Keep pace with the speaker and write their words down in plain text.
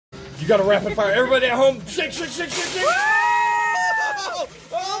You got to rapid fire. Everybody at home, shake, shake, shake, shake, shake.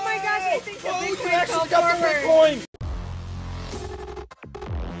 Oh my gosh, I think the big coin actually got the big coin.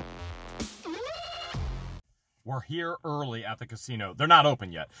 We're here early at the casino. They're not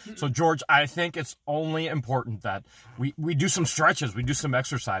open yet. So, George, I think it's only important that we do some stretches. We do some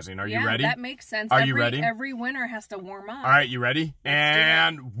exercising. Are you ready? Yeah, that makes sense. Are you ready? Every winner has to warm up. All right, you ready?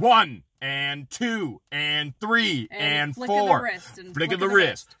 And 1, and 2, and 3, and 4. Flick of the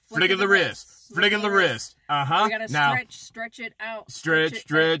wrist. Flick of the wrist. Flick of the wrist. Uh-huh. We gotta stretch it out. Stretch.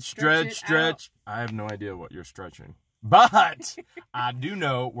 I have no idea what you're stretching. But I do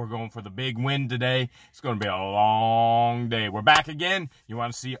know we're going for the big win today. It's going to be a long day. We're back again. You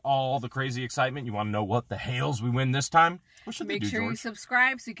want to see all the crazy excitement? You want to know what the Hales we win this time? What should Make they do, sure George? you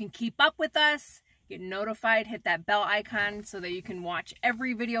subscribe so you can keep up with us. Get notified. Hit that bell icon so that you can watch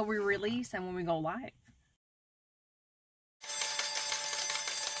every video we release and when we go live.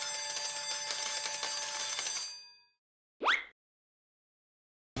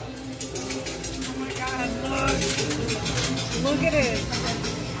 Look at it.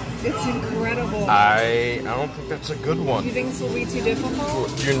 It's incredible. I don't think that's a good one. You think this will be too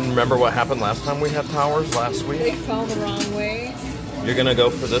difficult? Do you remember what happened last time we had towers last week? They fell the wrong way. You're going to go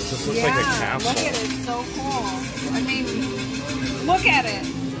for this? This looks like a castle. Look at it. It's so cool. I mean, look at it.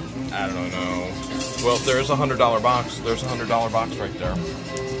 I don't know. Well, there's a $100 box. There's a $100 box right there.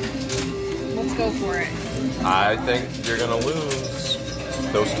 Let's go for it. I think you're going to lose.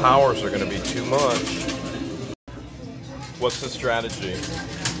 Those towers are going to be too much. What's the strategy?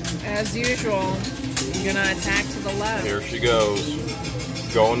 As usual, you're gonna attack to the left. Here she goes.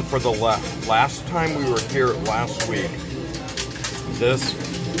 Going for the left. Last time we were here last week,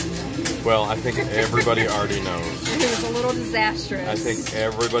 well, I think everybody already knows. It was a little disastrous. I think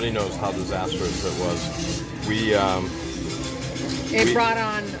everybody knows how disastrous it was. It brought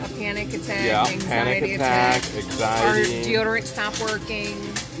on a panic attack, yeah, panic attack, anxiety. Our deodorant stopped working.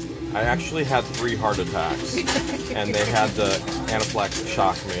 I actually had 3 heart attacks, and they had to anaphylactic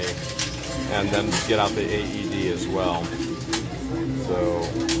shock me, and then get out the AED as well. So,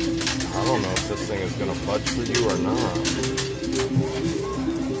 I don't know if this thing is going to fudge for you or not.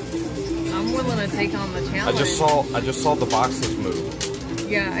 I'm willing to take on the challenge. I just saw the boxes move.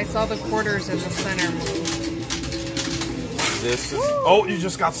 Yeah, I saw the quarters in the center move. This is... Oh, you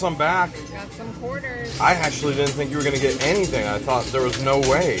just got some back. Got some quarters. I actually didn't think you were going to get anything. I thought there was no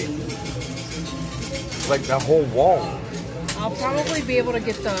way. Like that whole wall. I'll probably be able to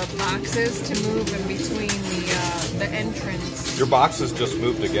get the boxes to move in between the entrance. Your boxes just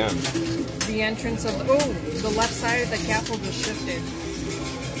moved again. The entrance of the left side of the castle just shifted.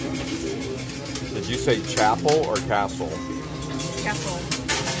 Did you say chapel or castle? Castle.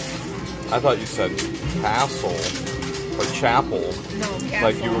 I thought you said castle or chapel. No, castle.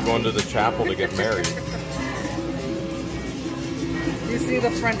 Like you were going to the chapel to get married. You see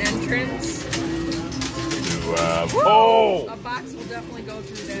the front entrance? Oh! A box will definitely go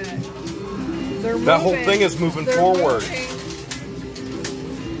through that. They're that whole thing is moving forward.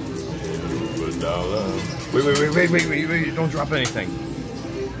 Wait, don't drop anything.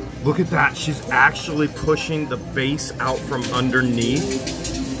 Look at that. She's actually pushing the base out from underneath.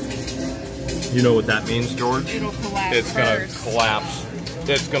 You know what that means, George? It'll collapse. It's going to collapse.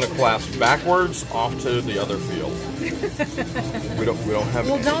 It's going to collapse backwards off to the other field. We don't have.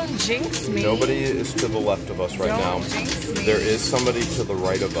 Well, don't jinx me. Nobody is to the left of us right now. Don't jinx me. There is somebody to the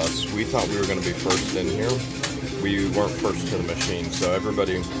right of us. We thought we were going to be first in here. We weren't first to the machine, so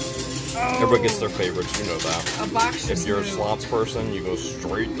everybody gets their favorites. You know that. A box. If you're a slots person, you go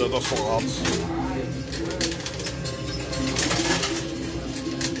straight to the slots.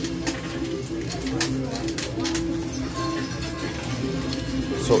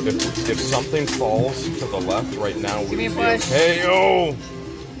 So if something falls to the left right now, we'd be okay. Oh,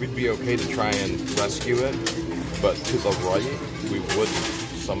 we'd be okay to try and rescue it. But to the right, we wouldn't.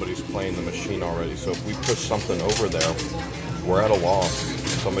 Somebody's playing the machine already. So if we push something over there, we're at a loss.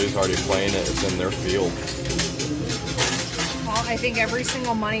 Somebody's already playing it. It's in their field. Well, I think every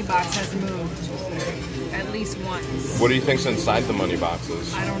single money box has moved at least once. What do you think's inside the money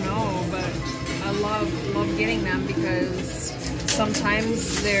boxes? I don't know, but I love getting them because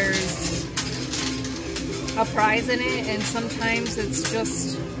sometimes there's a prize in it, and sometimes it's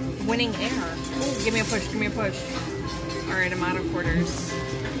just winning air. Ooh, give me a push, give me a push. Alright, I'm out of quarters.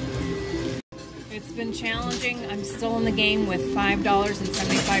 It's been challenging. I'm still in the game with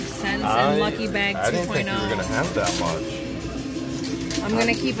 $5.75 and Lucky Bag 2.0. I didn't think you were going to have that much. I'm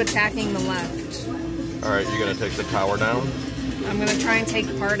going to keep attacking the left. Alright, you're going to take the tower down? I'm going to try and take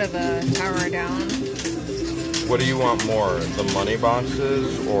part of the tower down. What do you want more, the money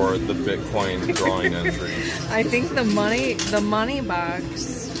boxes or the Bitcoin drawing entries? I think the money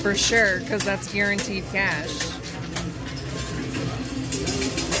box for sure, because that's guaranteed cash.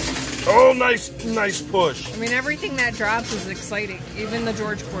 Oh, nice push. I mean, everything that drops is exciting, even the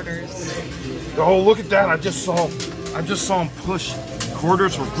George quarters. Oh, look at that! I just saw them push.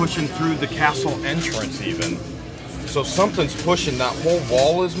 Quarters were pushing through the castle entrance even. So something's pushing. That whole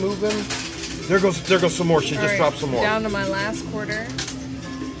wall is moving. There goes some more. She just dropped some more. Down to my last quarter.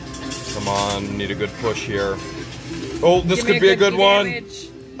 Come on, need a good push here. Oh, this could be a good one.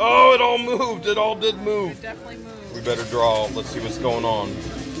 Oh, it all moved. It all did move. It definitely moved. We better draw. Let's see what's going on.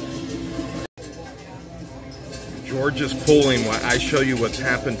 George is pulling while I show you what's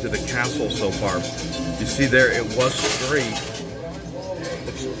happened to the castle so far. You see there, it was straight.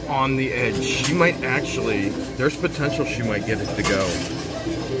 It's on the edge. She might actually, there's potential she might get it to go.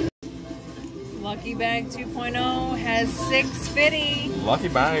 Lucky Bag 2.0 has 650. Lucky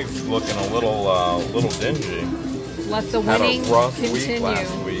Bag's looking a little dingy. Let the winning Had a rough continue. week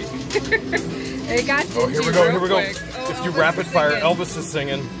last week. It got dingy. Oh, here we go, here we go. Oh, If you Elvis rapid is fire, singing. Elvis is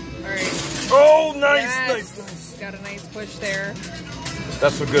singing. All right. Oh, nice, Yes. nice. Got a nice push there.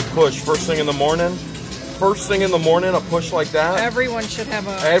 That's a good push. First thing in the morning. First thing in the morning, a push like that. Everyone should have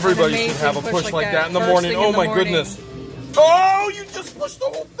a. Everybody should have a push like that in the morning. Oh my goodness. Oh, you just pushed the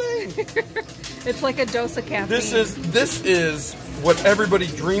whole thing. It's like a dose of caffeine. This is what everybody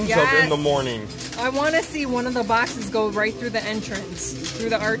dreams of in the morning. I want to see one of the boxes go right through the entrance, through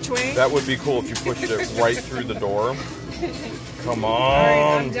the archway. That would be cool if you pushed it right through the door. Come on. All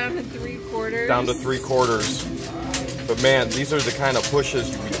right, I'm down to 3/4. Down to 3/4. But man, these are the kind of pushes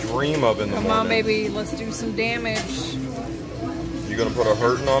you dream of in the morning. Come on, baby. Let's do some damage. You gonna put a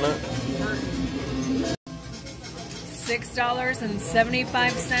hurting on it?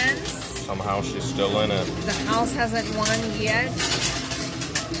 $6.75. Somehow she's still in it. The house hasn't won yet.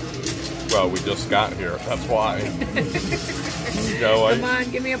 Well, we just got here. That's why. Come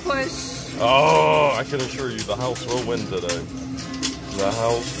on, give me a push. Oh, I can assure you the house will win today. The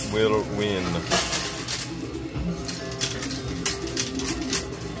house will win.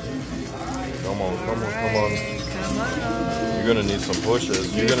 Come on, come on, come on. Come on. You're gonna need some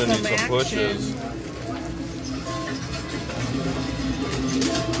pushes. You're gonna need some pushes.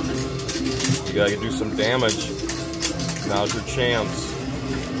 You gotta do some damage. Now's your chance.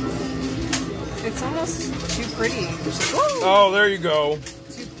 It's almost too pretty. Oh, there you go.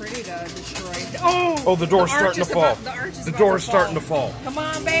 Too pretty to destroy. Oh, the door's starting to fall. The door's starting to fall. Come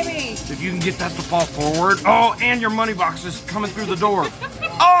on, baby. If you can get that to fall forward. Oh, and your money box is coming through the door.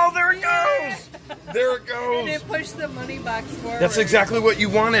 Oh, there it goes. There it goes. And it pushed the money box forward. That's exactly what you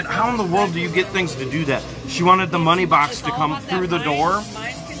wanted. How in the world do you get things to do that? She wanted the money box to come through the door.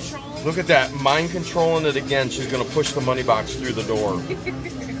 Mind control. Look at that. Mind controlling it again. She's going to push the money box through the door.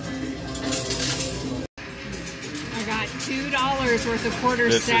 I got $2 worth of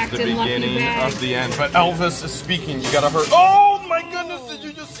quarters This is stacked the in Lucky beginning Bag. of the end. But Elvis is speaking. You got to hurt. Oh my goodness. Did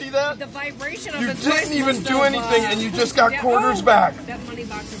you just see that? The vibration of You his didn't voice even must do have, anything and you just got quarters back. That money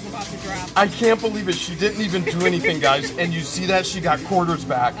box is about to drop. I can't believe it. She didn't even do anything, guys. And you see that? She got quarters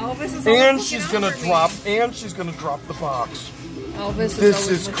back. Elvis is And always she's looking going out to for drop. me. And she's going to drop the box. Elvis This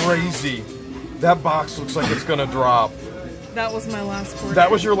is looking out. crazy. That box looks like it's going to drop. That was my last quarter. That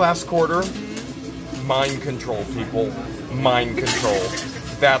was your last quarter? Mind control, people. Mind control.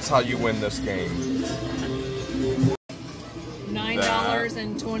 That's how you win this game.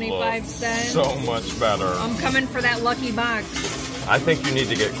 $9.25. So much better. I'm coming for that lucky box. I think you need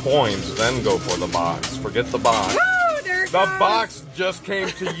to get coins, then go for the box. Forget the box. Woo! There it The goes. box just came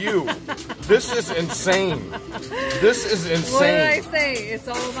to you. This is insane. This is insane. What did I say? It's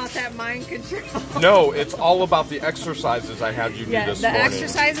all about that mind control. No, it's all about the exercises I had you do this the morning.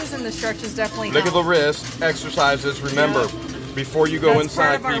 exercises and the stretches definitely Look at help. the wrist, exercises. Remember, before you go That's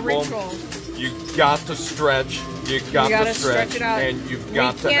part inside, of our people, ritual. you got to stretch. You got to gotta stretch, it out. and you've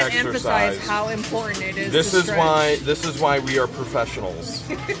got to We can't exercise. emphasize how important it is. This to is stretch. This is why we are professionals.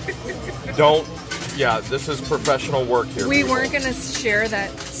 Yeah, this is professional work here. We people. weren't gonna share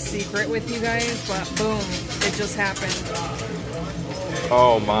that secret with you guys, but boom, it just happened.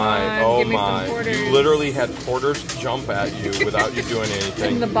 Oh my, on, oh give me some my. quarters. You literally had quarters jump at you without you doing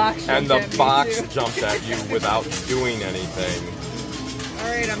anything. And the box And jumped the at me, box too. jumped at you without doing anything.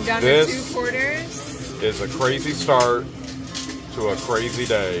 Alright, I'm down This- to 2 quarters. Is a crazy start to a crazy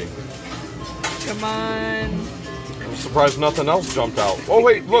day. Come on. I'm surprised nothing else jumped out. Oh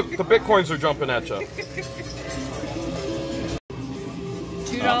wait, look, the Bitcoins are jumping at you.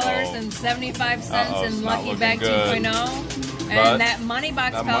 $2.75 Uh-oh, in it's not Lucky looking Bag good. 2.0. And that money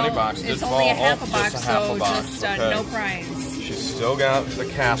box it's only a half a box, so just no prize. She's still got the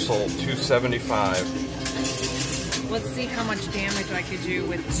castle, 275. Let's see how much damage I could do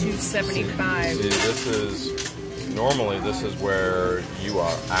with 275. See, normally this is where you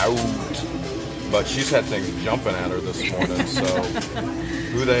are out. But she's had things jumping at her this morning, so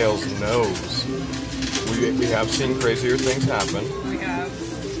who the hell knows? We have seen crazier things happen. We have.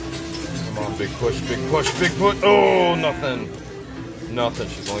 Come on, big push, big push, big push. Oh, nothing. Nothing.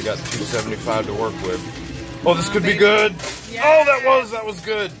 She's only got 275 to work with. Oh, this could be good. Yes. Oh, that was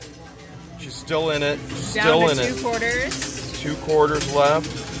good. She's still in it. Still in it. 2 quarters. 2 quarters left.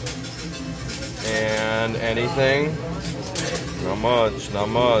 And anything? Not much, not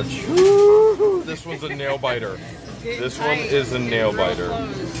much. Woo! This one's a nail biter. This one is a nail biter.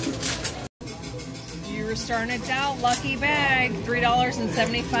 You were starting to doubt. Lucky bag,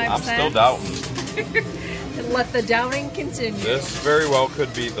 $3.75. I'm still doubting. Let the doubting continue. This very well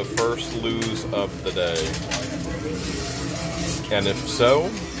could be the first lose of the day. And if so,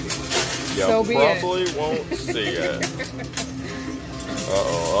 you probably won't see it.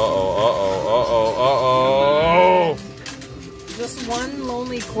 Uh-oh. Just one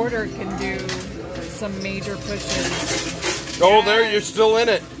lonely quarter can do some major pushes. Oh, there, you're still in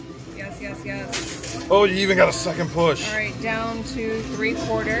it. Yes, yes, yes. Oh, you even got a second push. All right, down to 3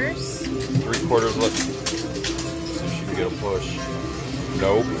 quarters. 3 quarters left. See if she can get a push.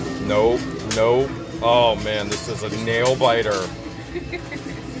 Nope, nope, nope. Oh, man, this is a nail biter.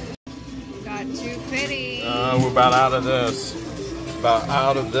 Got 250. We're about out of this. About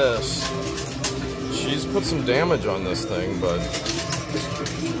out of this. She's put some damage on this thing, but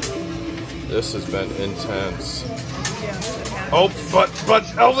this has been intense. Oh, but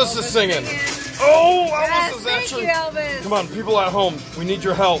Elvis is singing. Oh, Elvis is actually. Thank you, Elvis. Come on, people at home, we need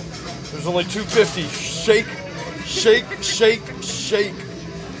your help. There's only 250. Shake, shake, shake, shake.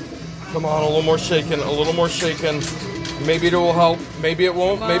 Come on, a little more shaking, a little more shaking. Maybe it will help. Maybe it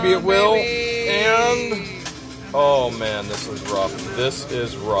won't. Maybe it will. And oh man, this is rough. This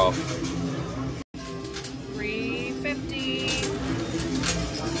is rough. 350.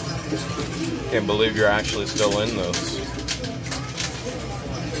 Can't believe you're actually still in this.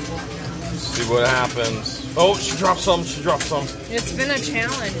 See what happens. Oh, she dropped some. She dropped some. It's been a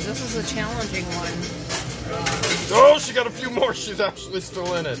challenge. This is a challenging one. Oh, she got a few more. She's actually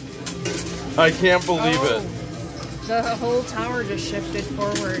still in it. I can't believe it. The whole tower just shifted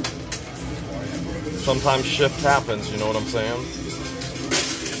forward. Sometimes shift happens, you know what I'm saying?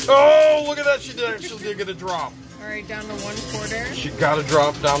 Oh, look at that. She actually did get a drop. All right, down to 1 quarter. She got a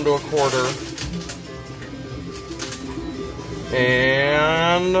drop down to a quarter.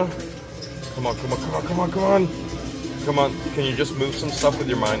 And come on, come on, come on, come on, come on. Come on. Can you just move some stuff with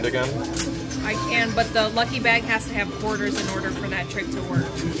your mind again? I can, but the lucky bag has to have quarters in order for that trick to work.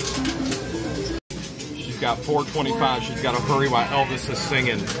 She's got 425. She's got to hurry while Elvis is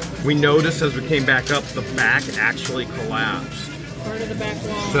singing. We noticed as we came back up, the back actually collapsed. Part of the back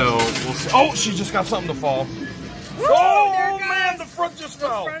wall. So we'll see. Oh, she just got something to fall. Woo, oh man, the front just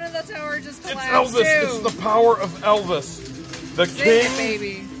fell. The front of the tower just collapsed. It's Elvis. Too. It's the power of Elvis. The king,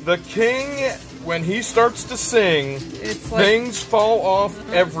 baby. The king, when he starts to sing, it's like, things fall off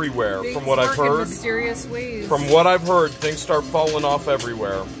everywhere. From what I've heard, in mysterious ways. From what I've heard, things start falling off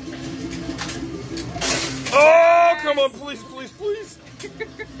everywhere. Oh, come on, please, please, please!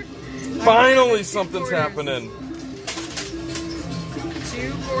 Finally, something's happening.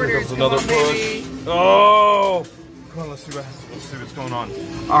 2 quarters. Here comes another push. Oh, come on, let's see what's going on.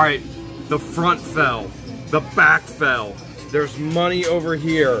 All right, the front fell, the back fell. There's money over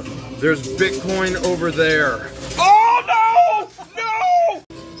here. There's Bitcoin over there. Oh, no! No!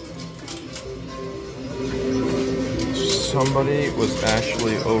 Somebody was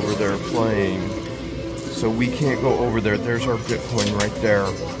actually over there playing. So we can't go over there. There's our Bitcoin right there.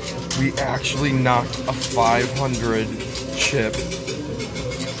 We actually knocked a 500 chip.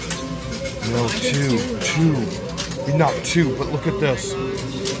 No, two. We knocked 2, but look at this.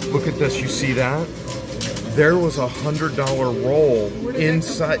 Look at this. You see that? There was a $100 roll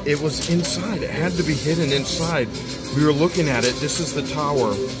inside. It was inside. It had to be hidden inside. We were looking at it. This is the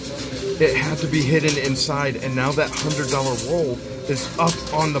tower. It had to be hidden inside, and now that $100 roll is up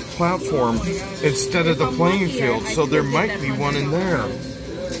on the platform instead of the playing field. So there might be one in there.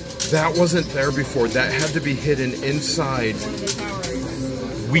 That wasn't there before. That had to be hidden inside.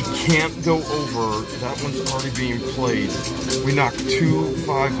 We can't go over. That one's already being played. We knocked 2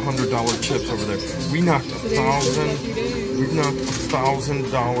 $500 chips over there. We knocked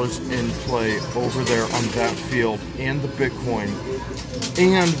 $1,000 in play over there on that field and the Bitcoin.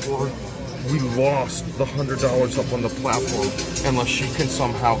 And We lost the $100 up on the platform unless she can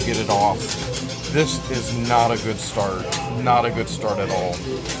somehow get it off. This is not a good start. Not a good start at all.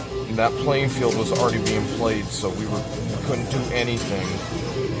 That playing field was already being played, so we couldn't do anything.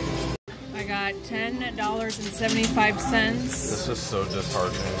 I got $10.75. This is so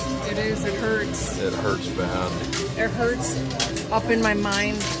disheartening. It is. It hurts. It hurts bad. It hurts up in my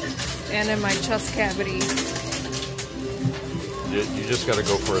mind and in my chest cavity. You just got to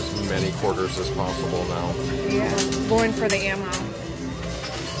go for as many quarters as possible now. Yeah, going for the ammo.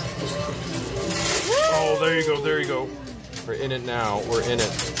 Oh, there you go, there you go. We're in it now, we're in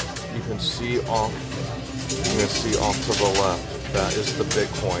it. You can see off, you can see off to the left. That is the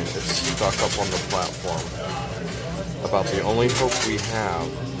Bitcoin. It's stuck up on the platform. About the only hope we have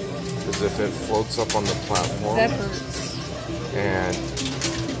is if it floats up on the platform. That hurts. And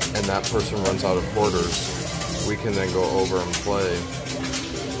that person runs out of quarters. We can then go over and play.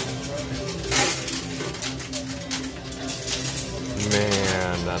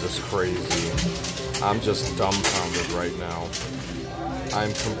 Man, that is crazy. I'm just dumbfounded right now.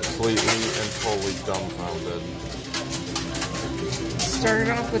 I'm completely and totally dumbfounded. Started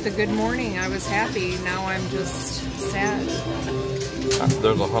off with a good morning. I was happy. Now I'm just sad.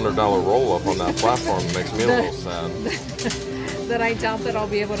 There's a $100 roll up on that platform. It makes me a little sad. That I doubt that I'll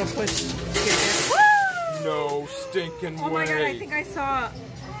be able to push. No stinking way. Oh my god, I think I saw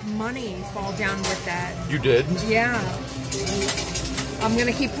money fall down with that. You did? Yeah. I'm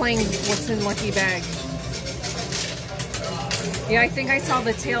gonna keep playing what's in Lucky Bag. Yeah, I think I saw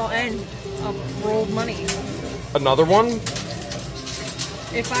the tail end of rolled money. Another one?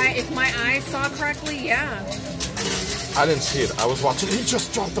 If my eyes saw correctly, yeah. I didn't see it. I was watching. He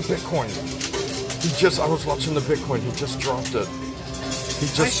just dropped the Bitcoin. I was watching the Bitcoin. He just dropped it. He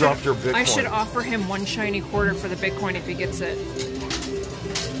just dropped your Bitcoin. I should offer him one shiny quarter for the Bitcoin if he gets it.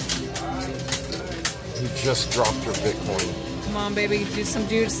 He just dropped your Bitcoin. Come on, baby, do some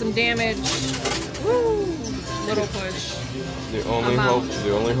damage. Woo! Little push. The only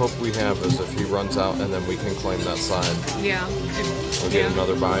hope we have is if he runs out and then we can claim that side. Yeah. We'll get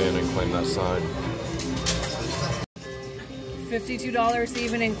another buy-in and claim that side. $52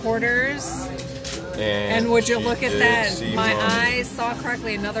 even in quarters. And would you look at that? My money. eyes saw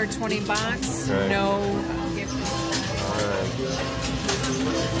correctly. Another 20 bucks. Okay. No. Alright.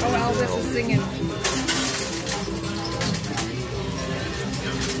 Oh, Elvis is singing.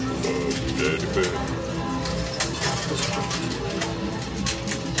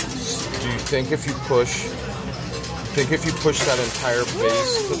 Do you think if you push that entire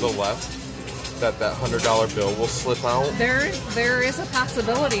base to the left, that $100 bill will slip out? There is a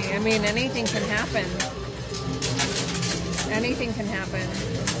possibility. I mean, anything can happen. Anything can happen.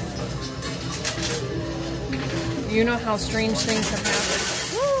 You know how strange things have happened.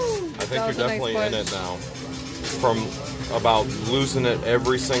 Woo! I think you're definitely in it now. From about losing it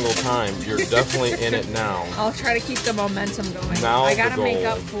every single time, you're definitely in it now. I'll try to keep the momentum going. Now I gotta make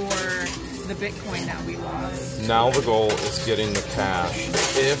up for the Bitcoin that we lost. Now the goal is getting the cash.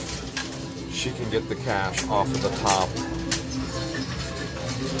 If she can get the cash off of the top.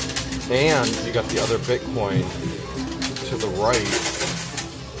 And you got the other Bitcoin to the right.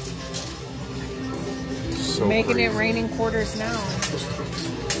 So making crazy. it rain in quarters now.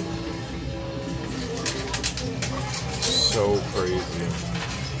 So crazy.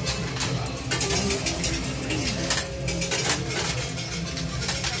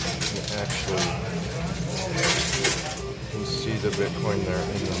 Actually, you can see the Bitcoin there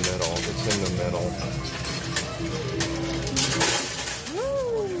in the middle. It's in the middle.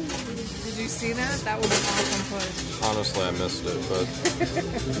 Woo! Did you see that? That was an awesome push. Honestly, I missed it, but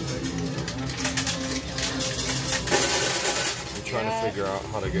I'm trying to figure out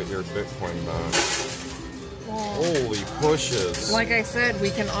how to get your Bitcoin back. Holy pushes. Like I said, we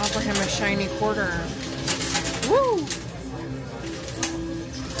can offer him a shiny quarter. Woo!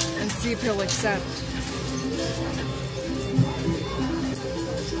 And see if he'll accept.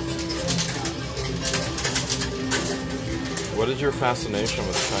 What is your fascination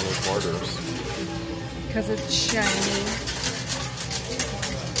with shiny quarters? Because it's shiny.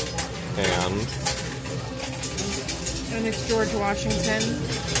 And it's George Washington.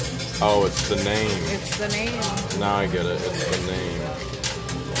 Oh, it's the name. It's the name. Now I get it. It's the name.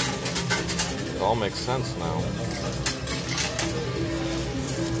 It all makes sense now.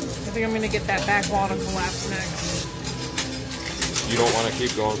 I think I'm going to get that back wall to collapse next. You don't want to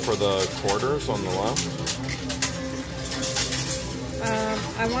keep going for the quarters on the left?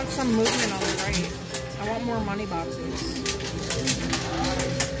 I want some movement on the right. I want more money boxes.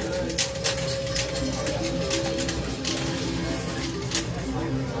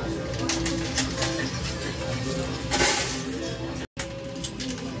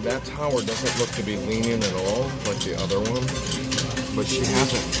 power doesn't look to be leaning at all, like the other one. But she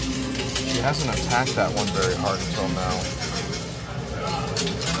hasn't attacked that one very hard until now.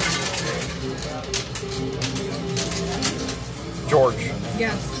 George.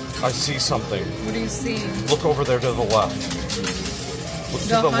 Yes. I see something. What do you see? Look over there to the left. Look to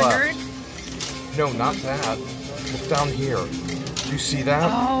the 100? left. No, not that. Look down here. Do you see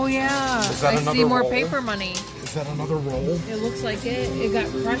that? Oh yeah. Is that I another see more roll? paper money. Is that another roll? It looks like it. It got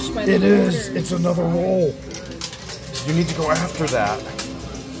crushed by the It is. quarters. It's another roll. You need to go after that.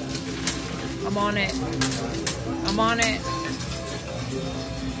 I'm on it. I'm on it.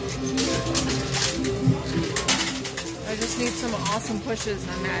 I just need some awesome pushes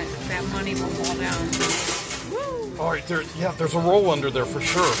and that money will fall down. Woo! All right, there's a roll under there for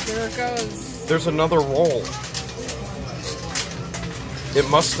sure. There it goes. There's another roll. It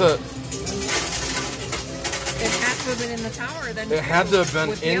must have... It had to have been in the tower then. It had to have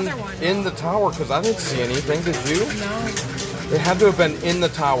been in the tower because I didn't see anything. Did you? No. It had to have been in the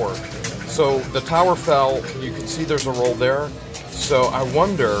tower. So the tower fell. You can see there's a roll there. So I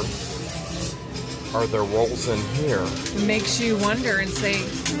wonder, are there rolls in here? It makes you wonder and say,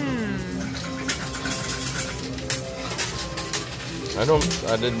 I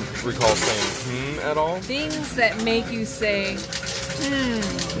didn't recall saying at all. Things that make you say,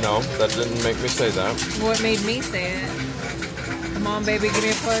 No, that didn't make me say that. What made me say it? Come on, baby, give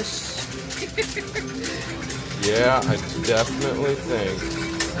me a push. Yeah, I definitely think.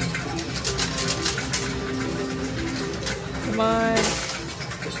 Come on.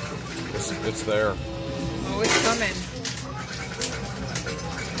 It's there. Oh, it's coming.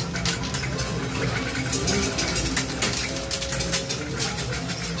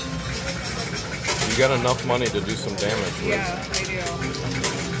 You got enough money to do some damage with. Yeah, I do.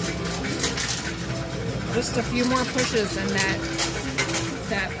 Just a few more pushes and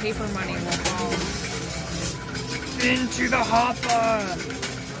that paper money will fall. Into the hopper!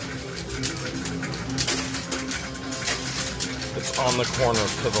 It's on the corner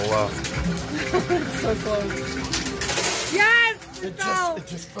to the left. It's so close. Yes! It fell! It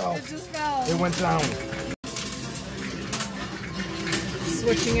just fell. It just fell. It went down.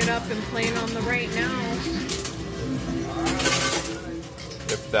 Switching it up and playing on the right now.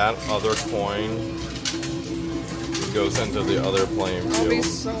 If that other coin goes into the other playing field. I'll be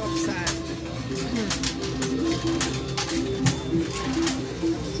so upset.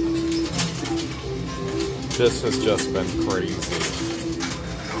 This has just been crazy.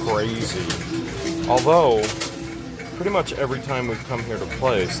 Crazy. Although, pretty much every time we've come here to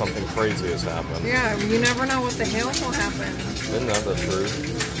play, something crazy has happened. Yeah, you never know what the hell will happen. Isn't that the truth?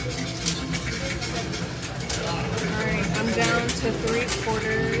 Alright, I'm down to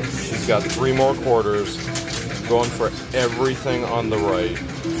 3/4. She's got 3 more quarters. Going for everything on the right.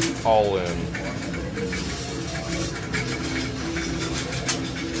 All in.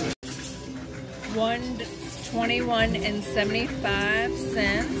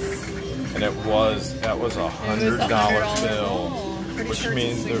 $121.75. And that was $100 bill. Which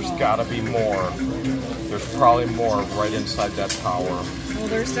means there's gotta be more. There's probably more right inside that tower. Well,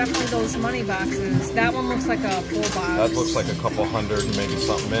 there's definitely those money boxes. That one looks like a full box. That looks like a couple hundred, maybe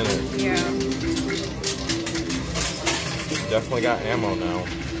something in it. Yeah. Definitely got ammo now.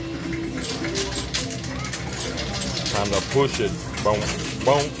 Time to push it. Boom,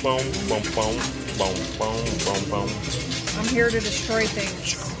 boom, boom, boom, boom, boom, boom, boom, boom. I'm here to destroy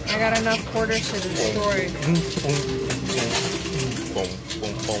things. I got enough quarters to destroy. Boom,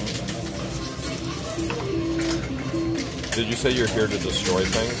 boom, boom. Did you say you're here to destroy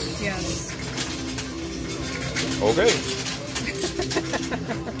things? Yes. Okay.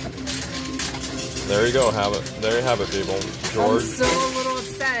 There you go, have it. There you have it, people. George. I'm still a little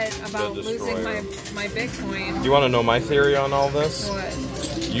upset about losing my Bitcoin. You want to know my theory on all this? What?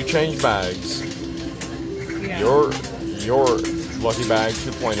 You change bags. Yeah. Your lucky bag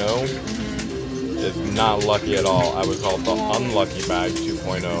 2.0 is not lucky at all. I would call it the unlucky bag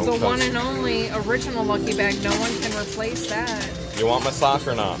 2.0. The one and only original lucky bag. No one can replace that. You want my sock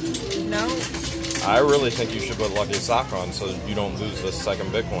or not? No. I really think you should put lucky sock on so you don't lose the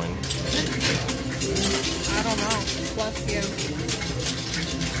second Bitcoin. I don't know. Bless you.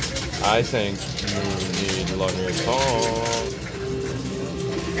 I think you need lucky sock.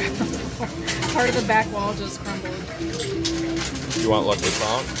 Part of the back wall just crumbled. You want lucky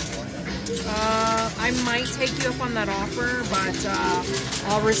sock? I might take you up on that offer, but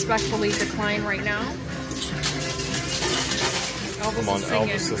I'll respectfully decline right now. Come on,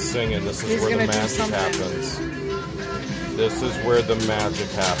 Elvis is singing. This is where the magic happens. This is where the magic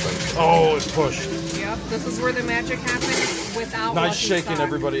happens. Oh, it pushed. Yep, this is where the magic happens. without Nice Lucky shaking, Sock.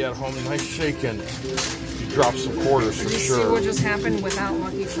 everybody at home. Nice shaking. You dropped some quarters for Did you sure. see what just happened without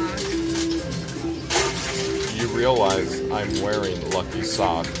Lucky Sock? You realize I'm wearing Lucky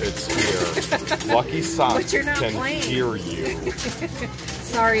Sock. It's here. Lucky Sock But you're not can playing. hear you.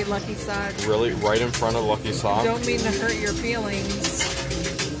 Sorry, Lucky Sock. Really? Right in front of Lucky Sock? Don't mean to hurt your feelings.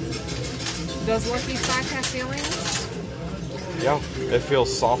 Does Lucky Sock have feelings? Yeah, it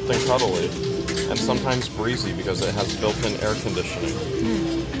feels soft and cuddly. And sometimes breezy because it has built-in air conditioning.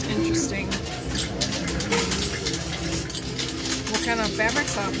 Interesting. What kind of fabric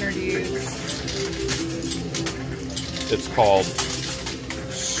softener do you use? It's called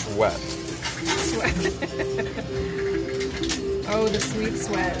Sweat. Sweat. Oh, the sweet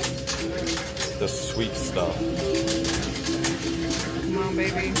sweat. The sweet stuff. Come on,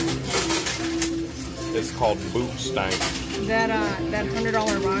 baby. It's called Boot Stank. That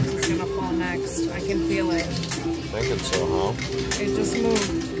 $100 box is gonna fall next. I can feel it. Thinking so, huh? It just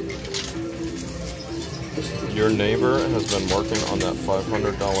moved. Your neighbor has been working on that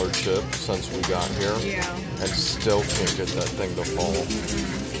 $500 chip since we got here. Yeah. And still can't get that thing to fall.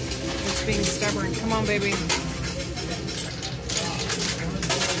 It's being stubborn. Come on, baby.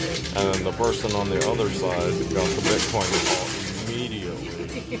 And then the person on the other side got the Bitcoin fall immediately.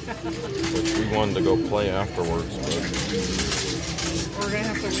 Which we wanted to go play afterwards, but We're gonna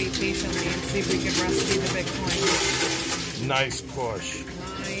have to wait patiently and see if we can rescue the Bitcoin. nice push.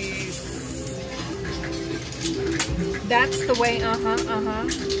 Nice. That's the way. I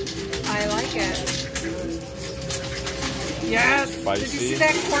like it. Yes. Spicy. Did you see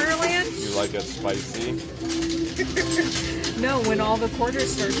that quarter land? You like it spicy? No, when all the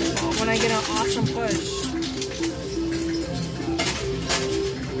quarters start to fall. When I get an awesome push.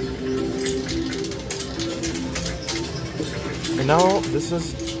 And now, this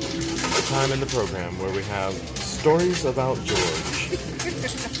is the time in the program where we have stories about George.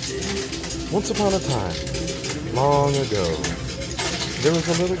 Once upon a time, long ago, there was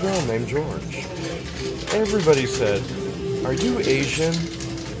a little girl named George. Everybody said, "Are you Asian?"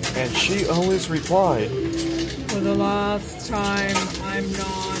 And she always replied, For the last time, I'm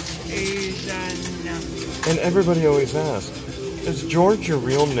not Asian. and everybody always asked, "Is George your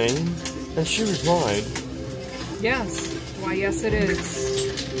real name?" And she replied, Yes. Why, yes it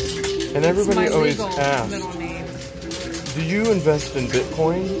is. and everybody It's my always legal asked, middle name. "Do you invest in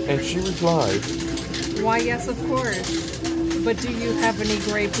Bitcoin?" And she replied, Why, yes, of course. But do you have any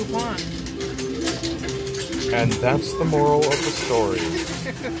gray poupon? and that's the moral of the story.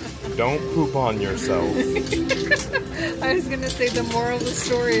 Don't poop on yourself. I was going to say the moral of the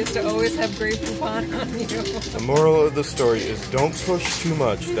story is to always have gray poupon on you. The moral of the story is don't push too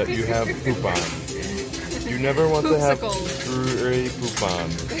much that you have poop on. You never want to have gray poop on.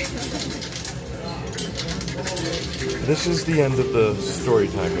 This is the end of the story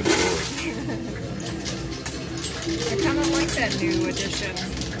time with George. I kind of like that new edition.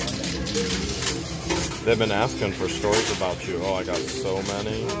 They've been asking for stories about you. Oh, I got so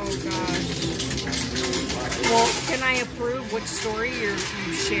many. Oh, gosh. Well, can I approve which story you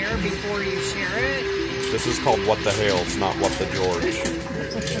share before you share it? This is called What the Hale. It's not What the George.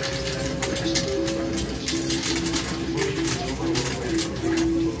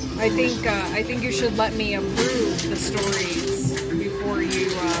 I think you should let me approve the stories before you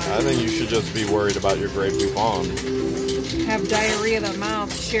I think you should just be worried about your gray poop on. have diarrhea of the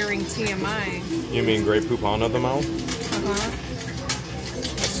mouth sharing TMI. You mean gray poop on of the mouth? Uh-huh.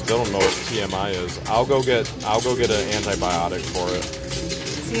 I still don't know what TMI is. I'll go get an antibiotic for it.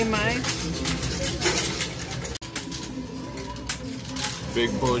 TMI? Big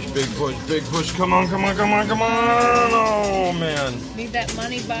push, big push, big push. Come on, come on, come on, come on. Oh, man. Need that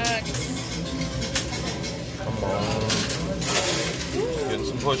money box. Come on. Getting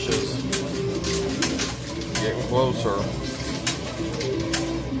some pushes. Getting closer.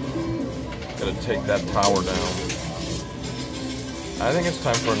 Gotta take that tower down. I think it's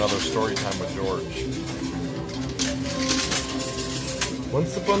time for another story time with George.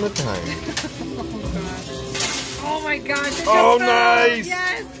 Once upon a time. Oh my gosh. It Oh, just nice.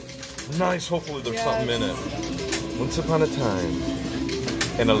 Yes. Nice, hopefully there's Yes. something in it. Once upon a time,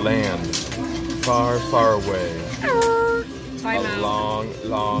 in a land far, far away, Time a out. long,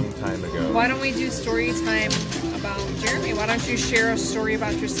 long time ago. Why don't we do story time about Jeremy? Why don't you share a story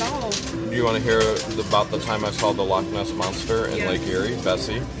about yourself? Do you want to hear about the time I saw the Loch Ness Monster in Yes. Lake Erie,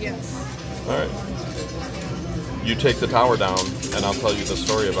 Bessie? Yes. Alright. You take the tower down, and I'll tell you the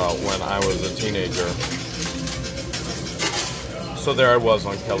story about when I was a teenager. So there I was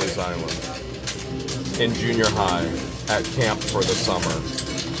on Kelly's Island, in junior high, at camp for the summer.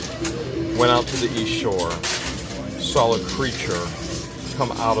 Went out to the East Shore, saw a creature come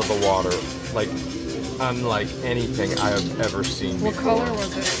out of the water, like unlike anything I have ever seen before. What color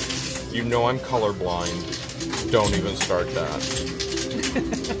was it? You know I'm colorblind. Don't even start that.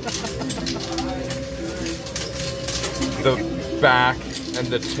 The back and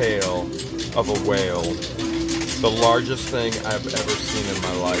the tail of a whale. The largest thing I've ever seen in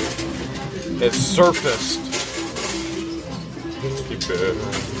my life. It surfaced.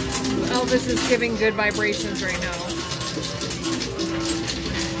 Elvis is giving good vibrations right now.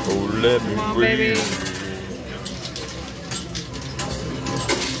 Oh, let me Come on, breathe. baby.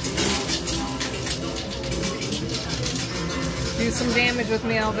 Do some damage with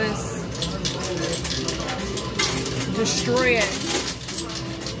me, Elvis. Destroy it.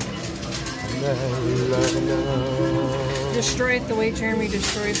 Destroy it the way Jeremy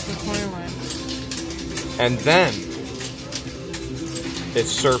destroys the corner line. And then it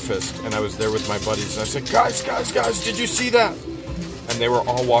surfaced, and I was there with my buddies, and I said, guys, did you see that? And they were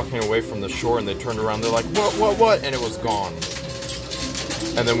all walking away from the shore, and they turned around, they're like, what? And it was gone.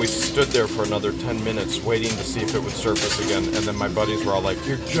 And then we stood there for another 10 minutes waiting to see if it would surface again. And then my buddies were all like,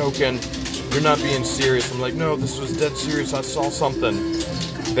 you're joking. You're not being serious. I'm like, no, this was dead serious. I saw something.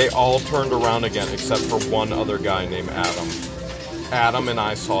 They all turned around again except for one other guy named Adam. Adam and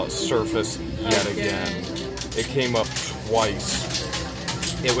I saw it surface yet again. It came up twice.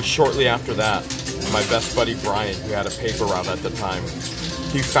 It was shortly after that, my best buddy Brian, who had a paper route at the time,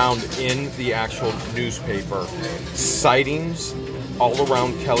 he found in the actual newspaper sightings all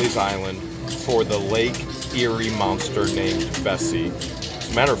around Kelly's Island for the Lake Erie monster named Bessie. As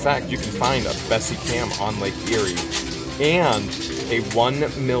a matter of fact, you can find a Bessie cam on Lake Erie and a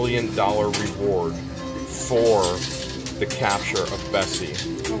 $1 million reward for the capture of Bessie.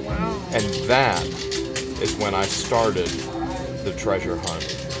 Oh, wow. And that is when I started the treasure hunt.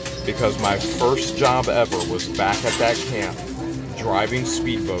 Because my first job ever was back at that camp, driving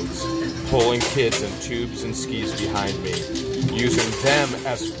speedboats, pulling kids in tubes and skis behind me, using them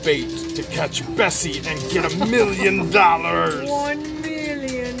as bait to catch Bessie and get $1 million. $1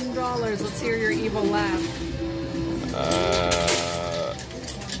 million. Let's hear your evil laugh.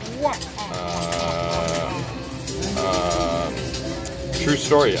 True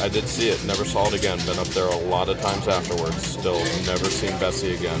story, I did see it, never saw it again. Been up there a lot of times afterwards, still never seen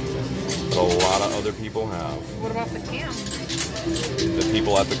Bessie again. But a lot of other people have. What about the cam? The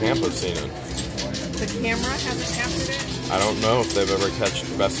people at the camp have seen it. The camera hasn't captured it? I don't know if they've ever catched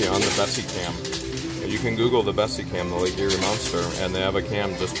Bessie on the Bessie cam. You can Google the Bessie cam, the Lake Erie monster, and they have a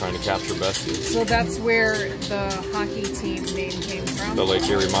cam just trying to capture Bessie. So that's where the hockey team name came from? The Lake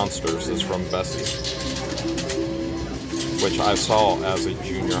Erie Monsters is from Bessie, which I saw as a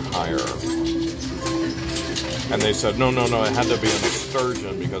junior hire. And they said, no, it had to be an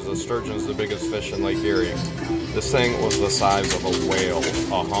sturgeon because the sturgeon is the biggest fish in Lake Erie. This thing was the size of a whale,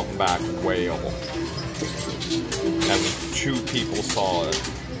 a humpback whale. And 2 people saw it.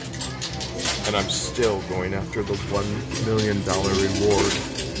 And I'm still going after the $1 million reward.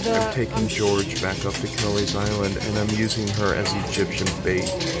 I'm taking George back up to Kelly's Island, and I'm using her as Egyptian bait.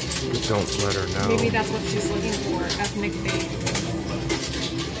 But don't let her know. Maybe that's what she's looking for, ethnic bait.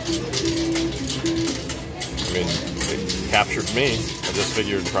 I mean, it captured me. I just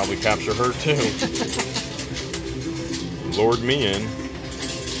figured it'd probably capture her too. Lured me in.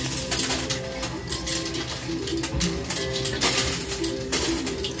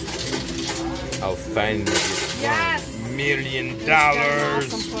 I'll find you Yes! $1 million.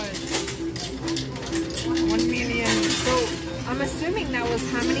 Awesome push. $1 million. So I'm assuming that was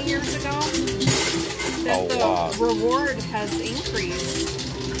how many years ago? That the reward has increased.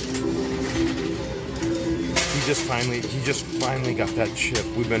 He just finally got that chip.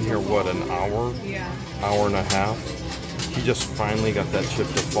 We've been here what, an hour? Yeah. Hour and a half. He just finally got that chip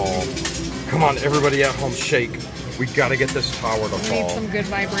to fall. Come on, everybody at home, shake. We gotta get this tower to fall. We need some good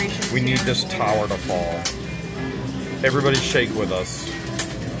vibrations. We need this tower to fall. Everybody shake with us.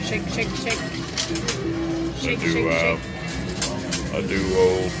 Shake, shake, shake. Shake, I do, shake, shake. I do,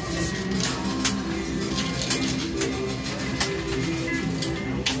 old.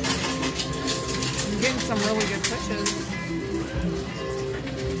 I'm getting some really good pushes.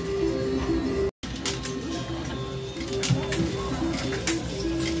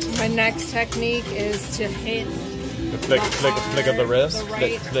 My next technique is to hit Flick of the wrist.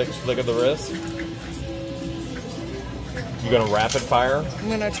 Right. Flick of the wrist. You gonna rapid fire? I'm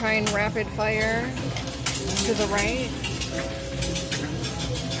gonna try and rapid fire to the right.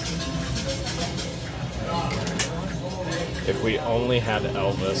 If we only had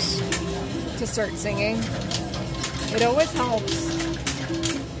Elvis to start singing. It always helps.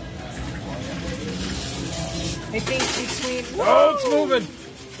 I think between... Oh, it's moving.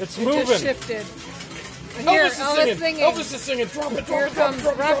 It's moving. It just shifted. Here, Elvis is singing. Elvis is singing. Drop it, Here comes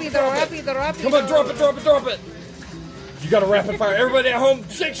Rapido. Come on, drop it. You got to rapid fire. Everybody at home,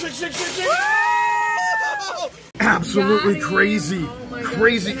 shake. Absolutely crazy.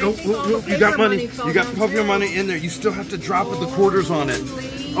 Crazy. Oh, you got money. You got pumpkin money in there. You still have to drop the quarters on it.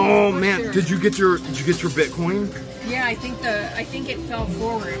 Oh man, did you get your Bitcoin? Yeah, I think it fell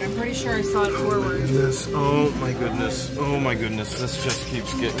forward. I'm pretty sure I saw it forward. Oh my goodness. This just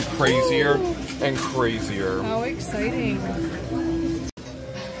keeps getting crazier and crazier. How exciting.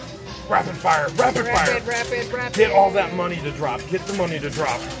 Rapid fire. Rapid. Get all that money to drop. Get the money to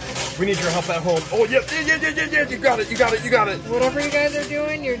drop. We need your help at home. Oh, yeah. You got it. Whatever you guys are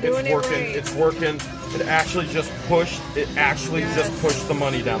doing, you're doing it right. It's working. It actually just pushed. Just pushed the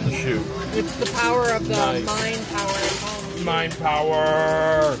money down the chute. It's the power of the mind power at home. Mind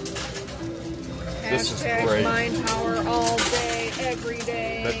power. This is great. Mind power all day, every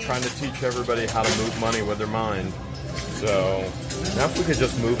day. They're trying to teach everybody how to move money with their mind. So now if we could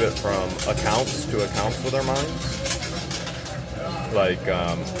just move it from accounts to accounts with our minds, like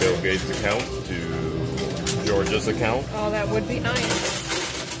Bill Gates' account to George's account. Oh, that would be nice.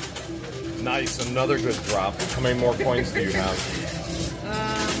 Nice, another good drop. How many more coins do you have?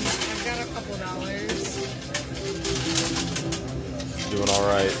 I've got a couple dollars. Doing all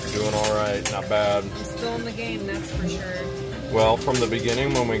right, not bad. I'm still in the game, that's for sure. Well, from the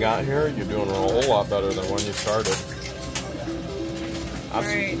beginning when we got here, you're doing a whole lot better than when you started. All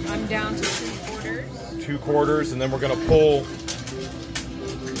right, I'm down to 2 quarters. 2 quarters, and then we're gonna pull.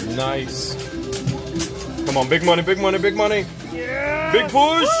 Nice. Come on, big money. Yeah. Big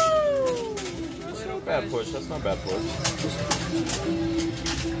push. That's not a bad push.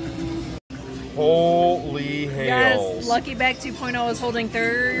 Holy Hale. Yes, Lucky Bag 2.0 is holding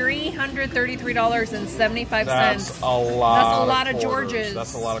 $333.75. That's a lot of Georges.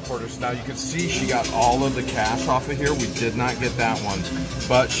 That's a lot of quarters. Now you can see she got all of the cash off of here. We did not get that one,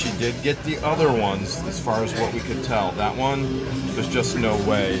 but she did get the other ones as far as what we could tell. That one, there's just no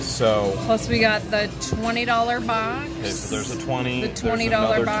way. So plus we got the $20 box. Okay, so there's a 20. The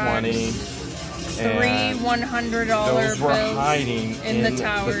 $20 box. 20. 3 $100 those were bills hiding in the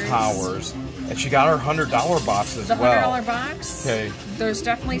towers. And she got her $100 box as well. The $100 box? Okay. There's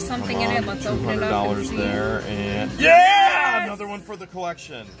definitely something in it. Let's open it up and see. $200 there, and yeah! Another one for the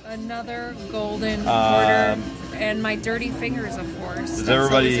collection. Another golden quarter. And my dirty fingers, of course. Does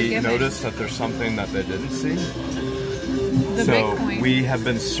everybody notice that there's something that they didn't see? The Bitcoin. We have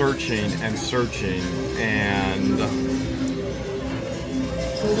been searching, and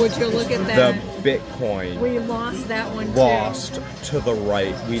would you look at that? The Bitcoin. We lost that one too. Lost to the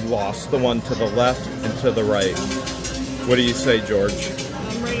right. We lost the one to the left and to the right. What do you say, George?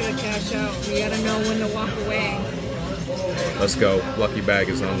 I'm ready to cash out. We gotta know when to walk away. Let's go. Lucky bag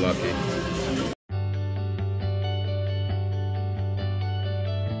is unlucky.